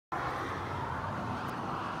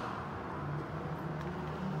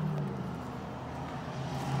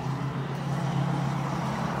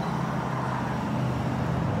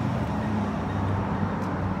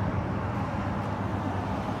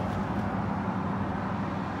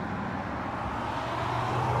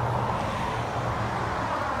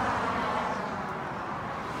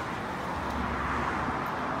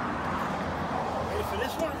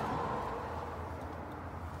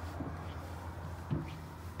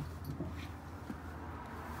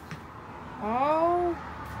Oh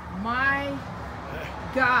my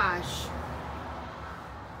gosh.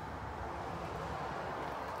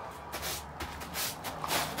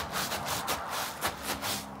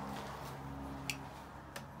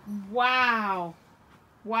 Wow.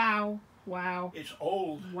 Wow. Wow. It's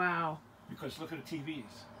old. Wow. Because look at the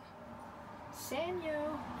TVs. Sanyo.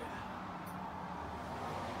 Yeah.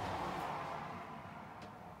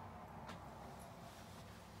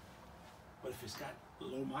 But if it's got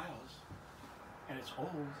low miles and it's old,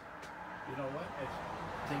 you know what? It's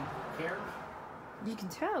taken care of. You can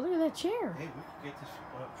tell. Look at that chair. Hey, we can get this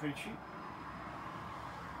pretty cheap.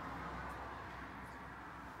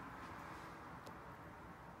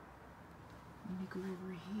 Let me go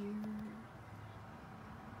over here.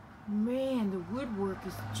 Man, the woodwork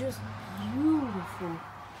is just beautiful.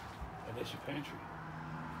 And that's your pantry.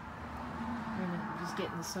 Wait a minute, I'm just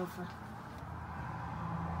getting the sofa.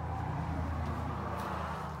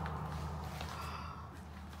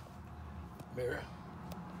 Mirror.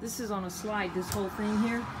 This is on a slide, this whole thing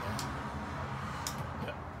here. Yeah.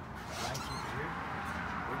 Yep. Lights over here.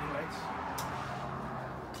 Pretty lights.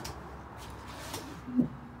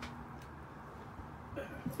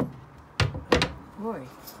 Boy,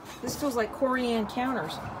 this feels like Korean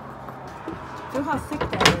counters. Feel how thick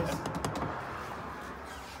that is.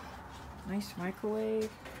 Nice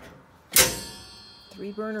microwave.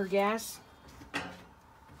 3-burner gas.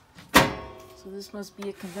 So this must be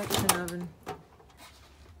a convection oven.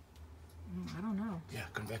 I don't know. Yeah,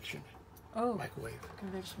 convection. Oh, Microwave.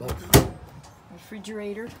 convection Both. oven.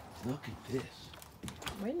 Refrigerator. Look at this.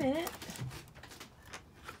 Wait a minute.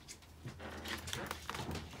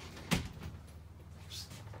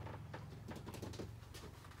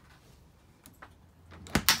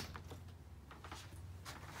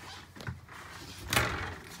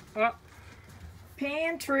 Oh,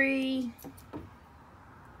 pantry.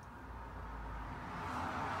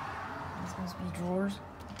 This must be drawers.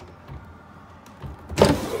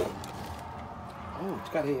 Oh,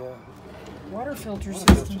 it's got a Water filter water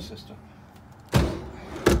system. filter system.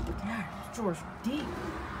 Yeah, this drawer's deep.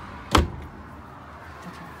 Okay,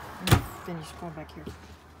 let me finish going back here.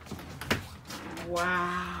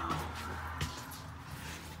 Wow.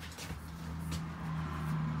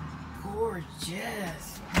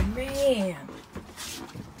 Gorgeous. Man.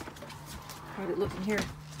 How'd it look in here?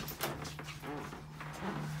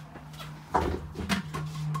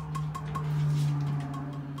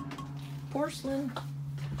 Porcelain.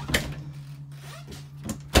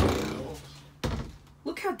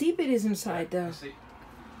 Look how deep it is inside, though. See?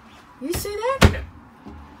 You see that? Yeah.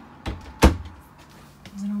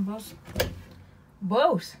 Is it on both?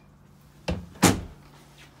 Both.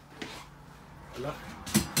 Look.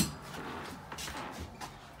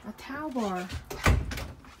 A towel bar.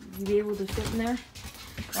 You be able to fit in there?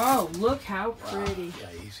 Oh, look how pretty. Wow.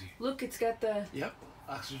 Yeah, easy. Look, it's got the... Yep.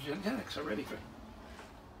 Oxygenics already.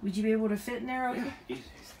 Would you be able to fit in there? Okay. Yeah, easy.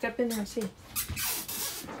 Step in there and see.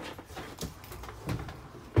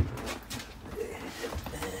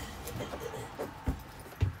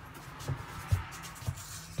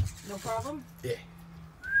 No problem? Yeah.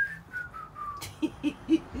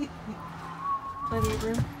 Plenty of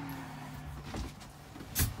room.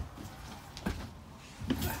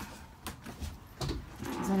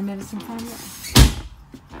 Is that a medicine cabinet?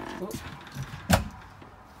 Oh.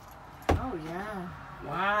 Oh yeah.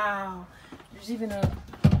 Wow. There's even a...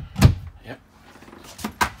 Yep.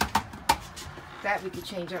 That we could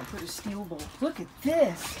change out and put a steel bowl. Look at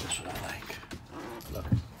this. That's what I like. Look.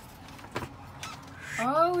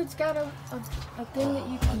 Oh, it's got a thing that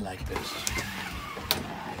you I can... like this.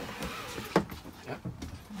 Yep.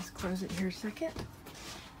 Let's close it here a second.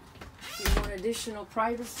 You want additional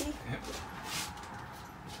privacy? Yep.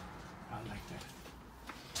 I like that.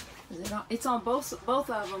 Is it on, it's on both of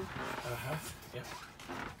them. Uh-huh. Yep.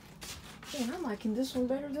 Man, I'm liking this one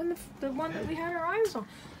better than the one that we had our eyes on.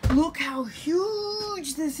 Look how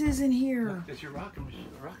huge this is in here. Look, there's your rocking machine.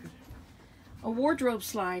 Rocking. A wardrobe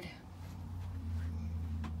slide.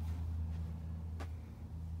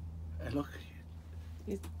 And look.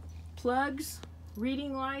 It plugs,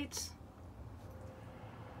 reading lights.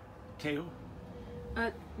 Table.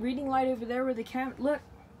 Reading light over there where the cam. Look,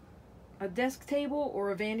 a desk table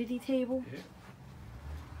or a vanity table. Yeah.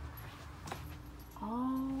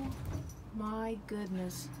 Oh my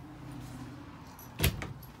goodness.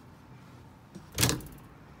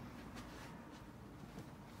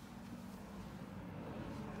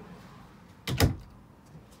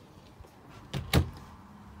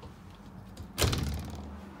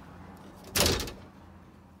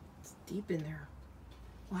 It's deep in there.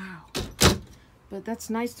 Wow. But that's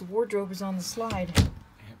nice, the wardrobe is on the slide. Yep.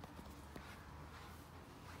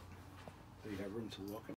 room to walk